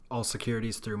All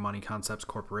securities through Money Concepts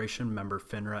Corporation, member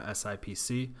FINRA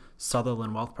SIPC.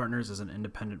 Sutherland Wealth Partners is an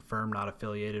independent firm not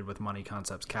affiliated with Money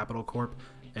Concepts Capital Corp.,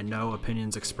 and no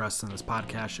opinions expressed in this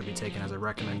podcast should be taken as a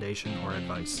recommendation or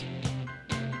advice.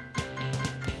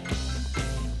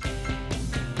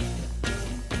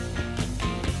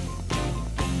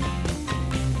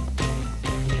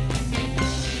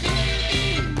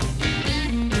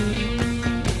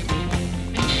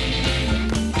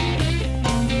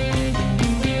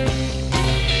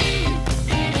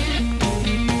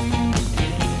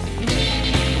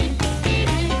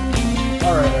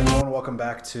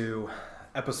 Back to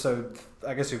episode,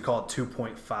 I guess you'd call it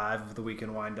 2.5 of the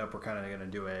Weekend Windup. We're kind of going to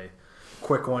do a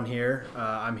quick one here.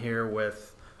 I'm here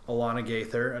with Alana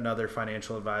Gaither, another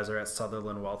financial advisor at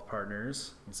Sutherland Wealth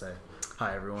Partners. You can say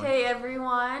hi, everyone. Hey,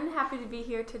 everyone. Happy to be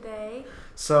here today.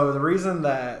 So the reason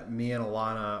that me and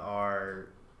Alana are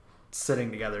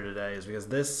sitting together today is because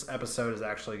this episode is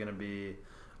actually going to be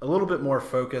a little bit more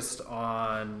focused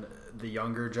on the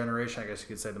younger generation. I guess you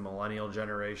could say the millennial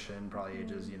generation, probably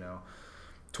ages,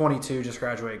 22, just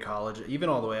graduated college, even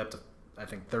all the way up to, I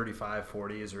think, 35,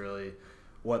 40 is really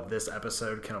what this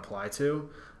episode can apply to.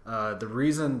 The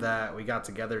reason that we got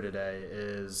together today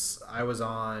is I was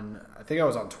on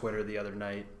Twitter the other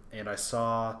night, and I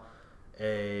saw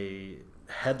a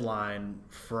headline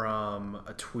from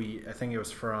a tweet. I think it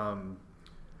was from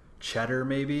Cheddar,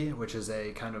 maybe, which is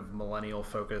a kind of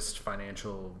millennial-focused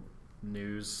financial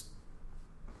news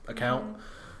account.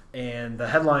 And the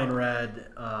headline read,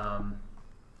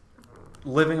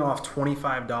 living off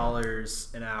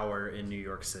 $25 an hour in New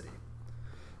York City.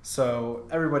 So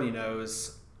everybody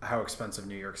knows how expensive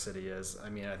New York City is. I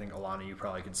mean, I think, Alana, you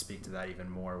probably could speak to that even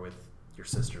more with your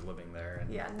sister living there.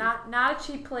 And yeah, not a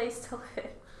cheap place to live.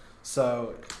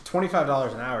 So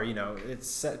 $25 an hour,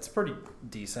 it's pretty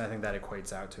decent. I think that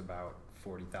equates out to about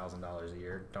 $40,000 a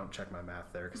year. Don't check my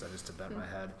math there because I just did that in my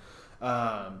head.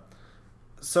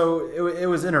 So it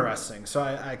was interesting. So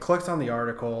I clicked on the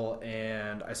article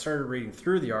and I started reading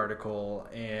through the article,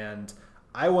 and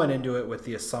I went into it with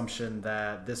the assumption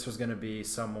that this was going to be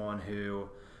someone who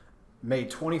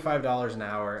made $25 an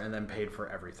hour and then paid for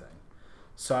everything.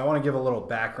 So I want to give a little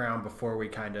background before we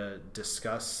kind of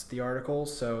discuss the article.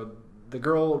 So the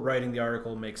girl writing the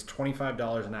article makes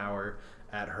 $25 an hour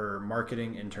at her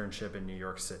marketing internship in New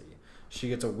York City. She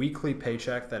gets a weekly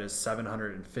paycheck that is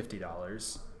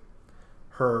 $750.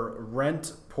 Her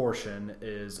rent portion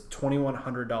is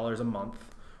 $2,100 a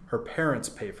month. Her parents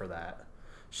pay for that.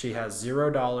 She has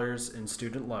 $0 in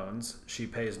student loans. She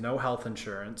pays no health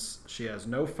insurance. She has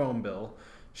no phone bill.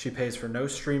 She pays for no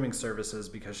streaming services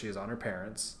because she is on her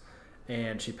parents.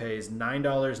 And she pays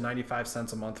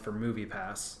 $9.95 a month for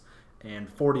MoviePass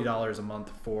and $40 a month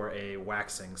for a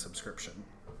waxing subscription.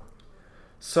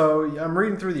 So I'm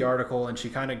reading through the article, and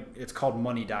it's called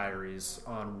Money Diaries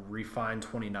on Refine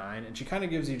 29, and she kind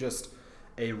of gives you just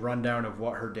a rundown of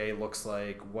what her day looks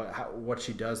like, what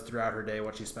she does throughout her day,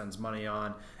 what she spends money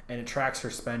on, and it tracks her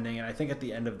spending. And I think at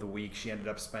the end of the week, she ended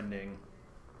up spending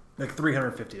like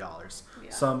 $350,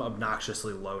 some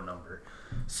obnoxiously low number.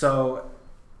 So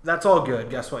that's all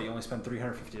good. Guess what? You only spend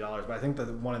 $350. But I think that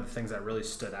one of the things that really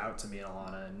stood out to me and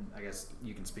Alana, and I guess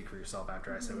you can speak for yourself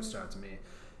after I say what stood out to me,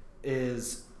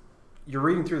 is you're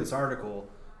reading through this article,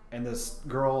 and this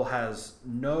girl has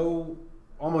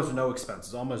almost no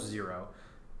expenses, almost zero,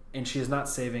 and she is not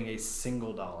saving a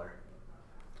single dollar.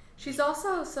 She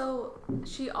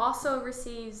also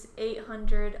receives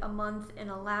 $800 a month in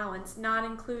allowance, not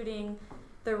including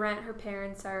the rent her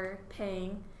parents are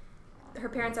paying. Her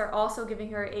parents are also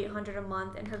giving her $800 a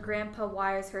month, and her grandpa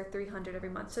wires her $300 every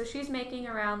month. So she's making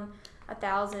around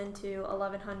 $1,000 to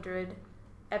 $1,100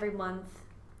 every month,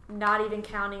 not even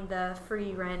counting the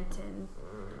free rent. And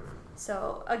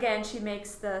so again, she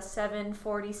makes the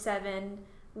 $747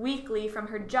 weekly from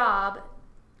her job,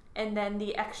 and then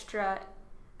the extra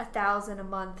 $1,000 a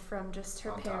month from just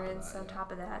her parents on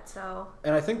top of that. So,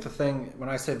 and I think the thing when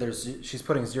I say she's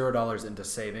putting $0 into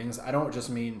savings, I don't just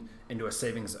mean into a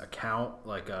savings account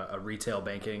like a retail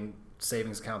banking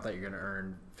savings account that you're going to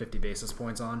earn 50 basis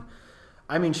points on.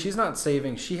 I mean, she's not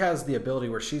saving. She has the ability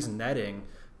where she's netting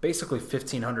basically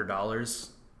 $1,500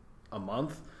 a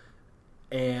month,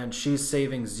 and she's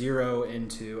saving zero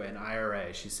into an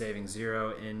IRA. She's saving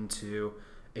zero into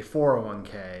a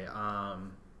 401k,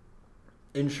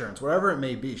 insurance, whatever it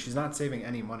may be. She's not saving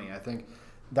any money. I think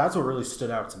that's what really stood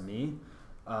out to me.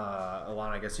 Alana,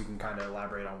 I guess you can kind of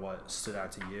elaborate on what stood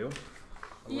out to you.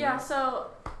 Yeah, so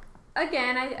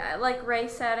again, I like Ray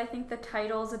said, I think the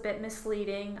title is a bit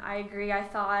misleading. I agree. I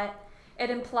thought it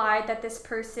implied that this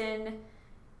person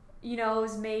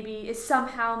is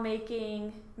somehow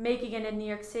making it in New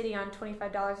York City on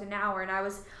 $25 an hour. And I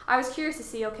was curious to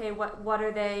see, okay,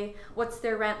 what's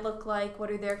their rent look like? What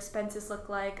do their expenses look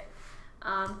like?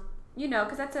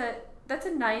 Because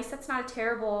that's not a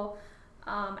terrible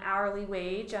hourly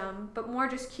wage, but more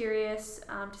just curious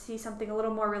to see something a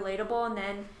little more relatable. And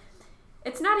then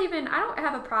it's not even, I don't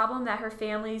have a problem that her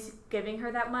family's giving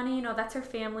her that money. That's her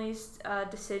family's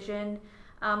decision.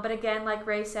 But again, like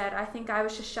Ray said, I think I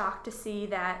was just shocked to see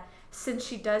that since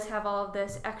she does have all of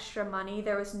this extra money,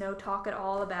 there was no talk at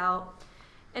all about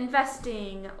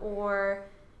investing or,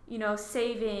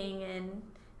 saving. And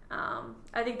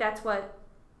I think that's what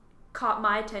caught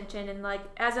my attention. And like,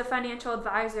 as a financial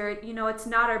advisor, it's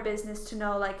not our business to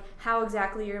know like how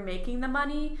exactly you're making the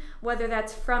money, whether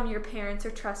that's from your parents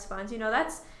or trust funds.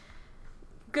 That's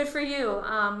good for you.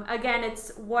 Again,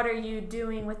 it's what are you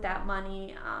doing with that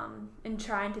money, and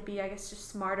trying to be, I guess, just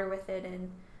smarter with it.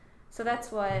 And so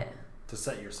that's what, to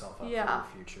set yourself up for the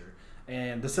future.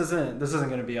 And this isn't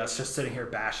going to be us just sitting here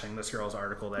bashing this girl's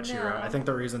article that she wrote. I think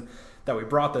the reason that we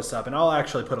brought this up, and I'll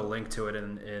actually put a link to it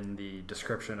in the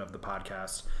description of the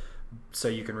podcast so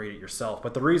you can read it yourself.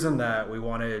 But the reason that we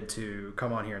wanted to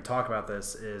come on here and talk about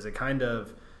this is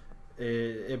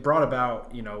it brought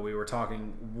about, we were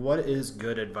talking, what is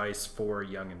good advice for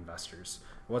young investors?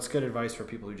 What's good advice for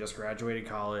people who just graduated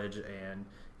college and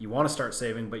you want to start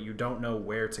saving, but you don't know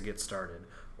where to get started?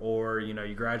 Or, you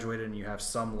graduated and you have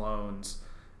some loans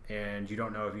and you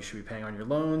don't know if you should be paying on your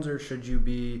loans or should you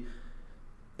be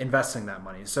investing that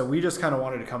money. So we just kind of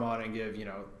wanted to come on and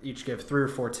each give 3 or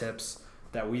 4 tips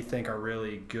that we think are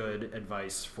really good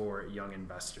advice for young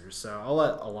investors. So I'll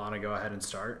let Alana go ahead and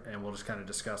start, and we'll just kind of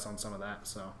discuss on some of that.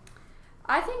 So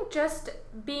I think just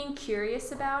being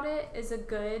curious about it is a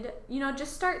good,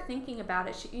 just start thinking about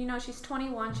it. She's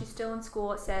 21, she's still in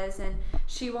school, it says, and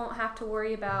she won't have to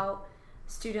worry about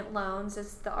student loans,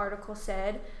 as the article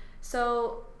said.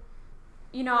 So,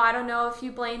 I don't know if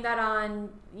you blame that on,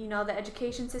 the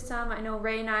education system. I know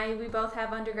Ray and I, we both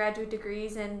have undergraduate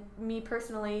degrees, and me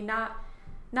personally, not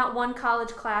one college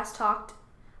class talked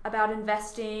about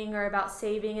investing or about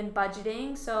saving and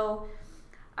budgeting. So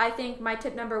I think my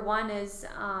tip number 1 is,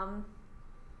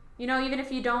 even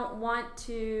if you don't want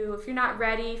to, if you're not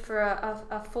ready for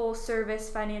a full service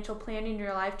financial plan in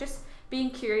your life, just being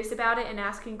curious about it and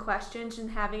asking questions and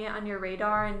having it on your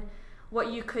radar and what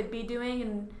you could be doing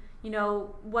and,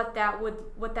 what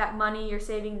that money you're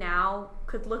saving now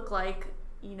could look like,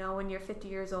 when you're 50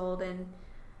 years old. And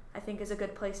I think is a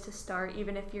good place to start,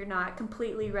 even if you're not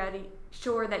completely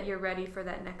sure that you're ready for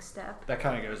that next step. That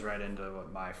kind of goes right into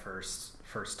what my first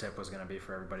tip was going to be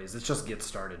for everybody, is it's just get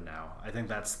started now. I think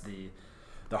that's the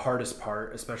hardest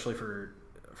part, especially for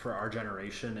our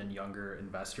generation and younger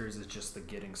investors, is just the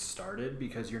getting started,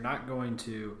 because you're not going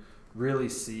to really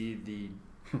see the,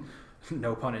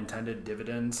 no pun intended,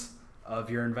 dividends of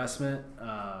your investment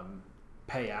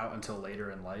pay out until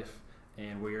later in life.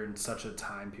 And we're in such a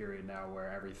time period now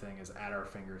where everything is at our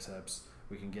fingertips.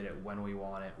 We can get it when we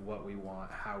want it, what we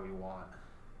want, how we want.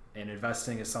 And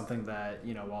investing is something that,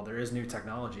 while there is new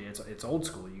technology, it's old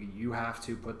school. You have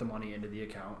to put the money into the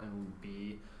account and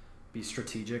be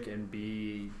strategic and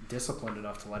be disciplined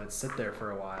enough to let it sit there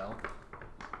for a while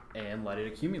and let it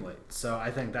accumulate. So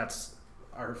I think that's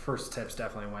our first tips,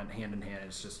 definitely went hand in hand.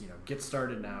 It's just, get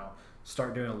started now,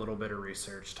 start doing a little bit of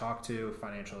research, talk to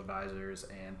financial advisors,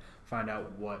 and find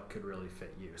out what could really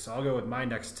fit you. So I'll go with my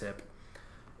next tip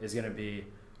is going to be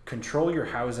control your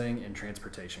housing and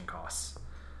transportation costs.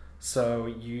 So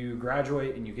you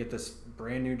graduate and you get this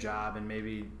brand new job, and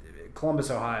maybe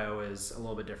Columbus, Ohio is a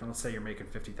little bit different. Let's say you're making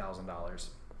 $50,000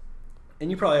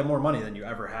 and you probably have more money than you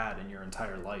ever had in your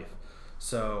entire life.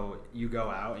 So you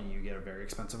go out and you get a very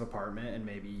expensive apartment, and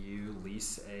maybe you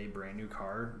lease a brand new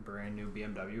car, brand new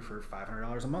BMW for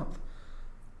 $500 a month.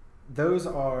 Those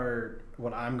are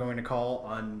what I'm going to call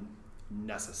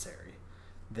unnecessary.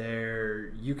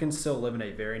 You can still live in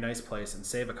a very nice place and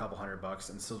save a couple $100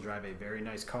 and still drive a very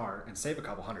nice car and save a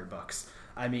couple $100.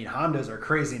 I mean, Hondas are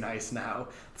crazy nice now.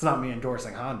 It's not me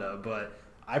endorsing Honda, but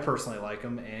I personally like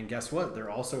them. And guess what? They're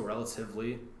also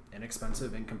relatively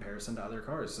inexpensive in comparison to other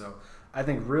cars. So I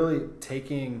think really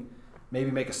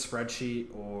maybe make a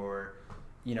spreadsheet or,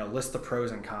 list the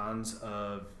pros and cons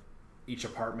of each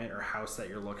apartment or house that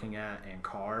you're looking at and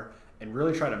car, and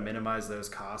really try to minimize those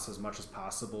costs as much as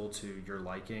possible to your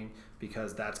liking,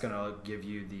 because that's going to give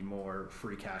you the more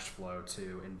free cash flow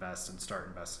to invest and start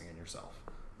investing in yourself.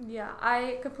 Yeah,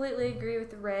 I completely agree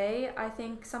with Ray. I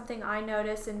think something I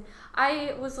noticed, and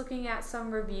I was looking at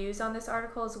some reviews on this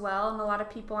article as well, and a lot of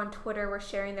people on Twitter were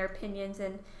sharing their opinions,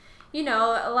 and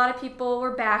a lot of people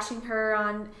were bashing her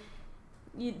on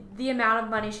the amount of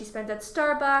money she spends at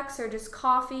Starbucks or just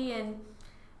coffee. And,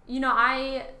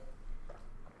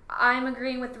 I'm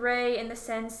agreeing with Ray in the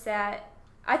sense that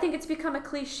I think it's become a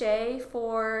cliche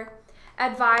for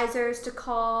advisors to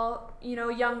call,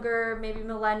 younger, maybe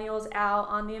millennials out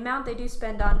on the amount they do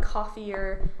spend on coffee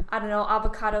or,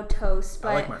 avocado toast. But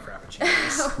I like my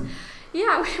Frappuccinos.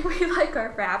 Yeah, we like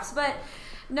our fraps. But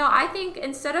no, I think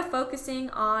instead of focusing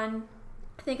on,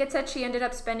 I think it said she ended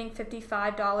up spending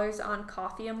 $55 on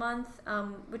coffee a month,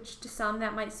 which to some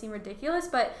that might seem ridiculous,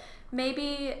 but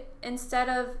maybe instead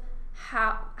of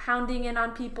hounding in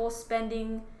on people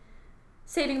saving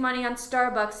money on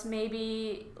Starbucks,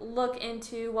 maybe look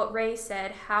into what Ray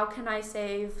said. How can I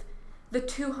save the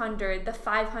 $200, the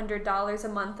 $500 a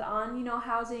month on,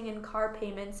 housing and car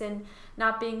payments, and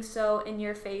not being so in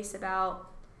your face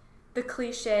about the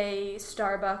cliche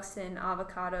Starbucks and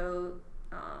avocado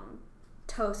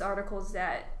toast articles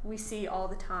that we see all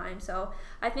the time. So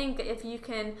I think if you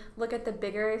can look at the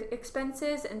bigger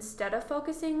expenses instead of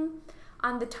focusing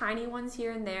on the tiny ones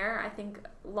here and there, I think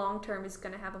long term is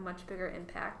going to have a much bigger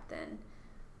impact than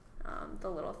the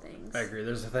little things. I agree.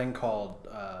 There's a thing called,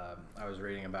 I was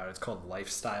reading about it, it's called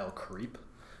lifestyle creep.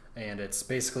 And it's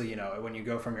basically, when you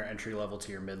go from your entry level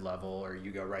to your mid-level, or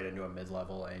you go right into a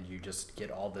mid-level and you just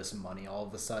get all this money all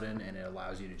of a sudden and it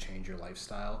allows you to change your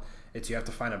lifestyle. You have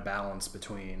to find a balance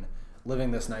between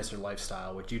living this nicer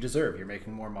lifestyle, which you deserve. You're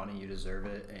making more money, you deserve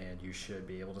it, and you should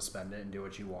be able to spend it and do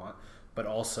what you want. But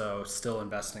also still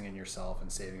investing in yourself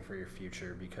and saving for your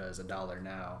future, because $1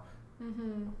 now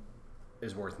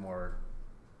is worth more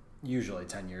usually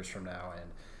 10 years from now. And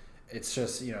it's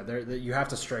just, you have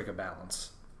to strike a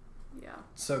balance. Yeah.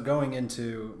 So going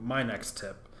into my next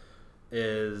tip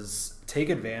is take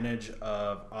advantage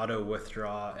of auto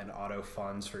withdraw and auto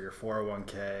funds for your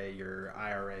 401k, your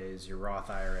IRAs, your Roth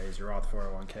IRAs, your Roth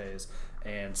 401ks,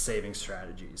 and saving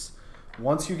strategies.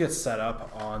 Once you get set up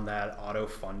on that auto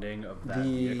funding of that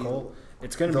vehicle,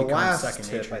 it's going to become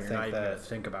second nature. You're not even going to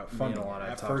think about funding a lot.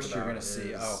 At first, you're going to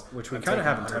see, which we kind of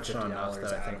haven't touched on enough,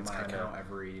 that I think it's kind of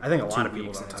I think a lot of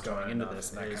people don't touch on into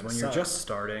this. Is when you're just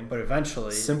starting, but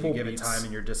eventually, simple, you give it time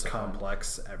and you're disciplined,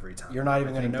 complex every time. You're not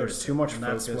even going to notice too much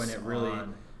focus. That's when it really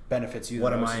benefits you.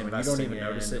 What am I investing in? You don't even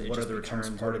notice it. What are the returns?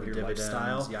 Part of your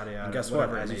lifestyle? Yada yada. And guess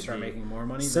what? As you start making more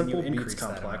money, simple beats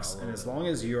complex. And as long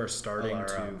as you are starting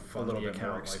to fund the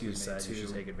account, like you said, you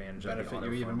should take advantage of benefit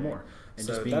you even more. And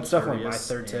so that's definitely my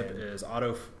third tip: is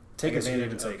take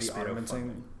advantage of the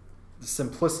auto-funding. The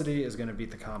simplicity is going to beat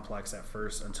the complex at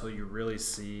first, until you really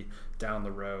see down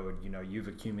the road, you've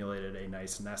accumulated a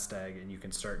nice nest egg and you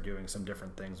can start doing some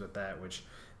different things with that, which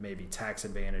may be tax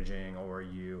advantaging, or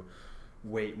you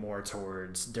weight more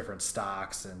towards different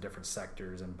stocks and different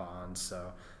sectors and bonds.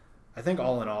 So I think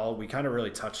all in all, we kind of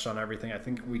really touched on everything. I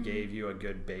think we gave you a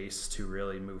good base to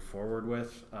really move forward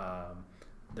with.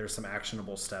 There's some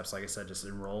actionable steps. Like I said, just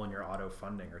enroll in your auto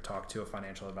funding or talk to a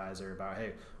financial advisor about,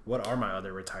 hey, what are my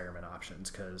other retirement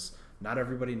options? Because not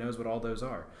everybody knows what all those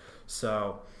are.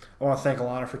 So I want to thank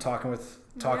Alana for talking with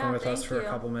us for a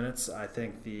couple minutes. I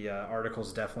think the article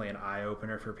is definitely an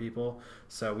eye-opener for people.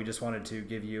 So we just wanted to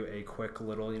give you a quick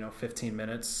little, 15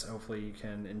 minutes. Hopefully you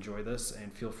can enjoy this, and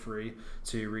feel free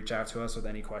to reach out to us with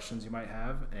any questions you might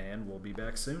have, and we'll be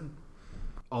back soon.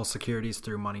 All securities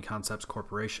through Money Concepts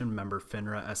Corporation, member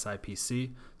FINRA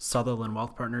SIPC. Sutherland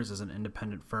Wealth Partners is an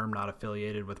independent firm not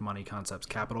affiliated with Money Concepts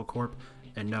Capital Corp.,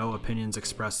 and no opinions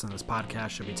expressed in this podcast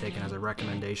should be taken as a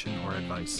recommendation or advice.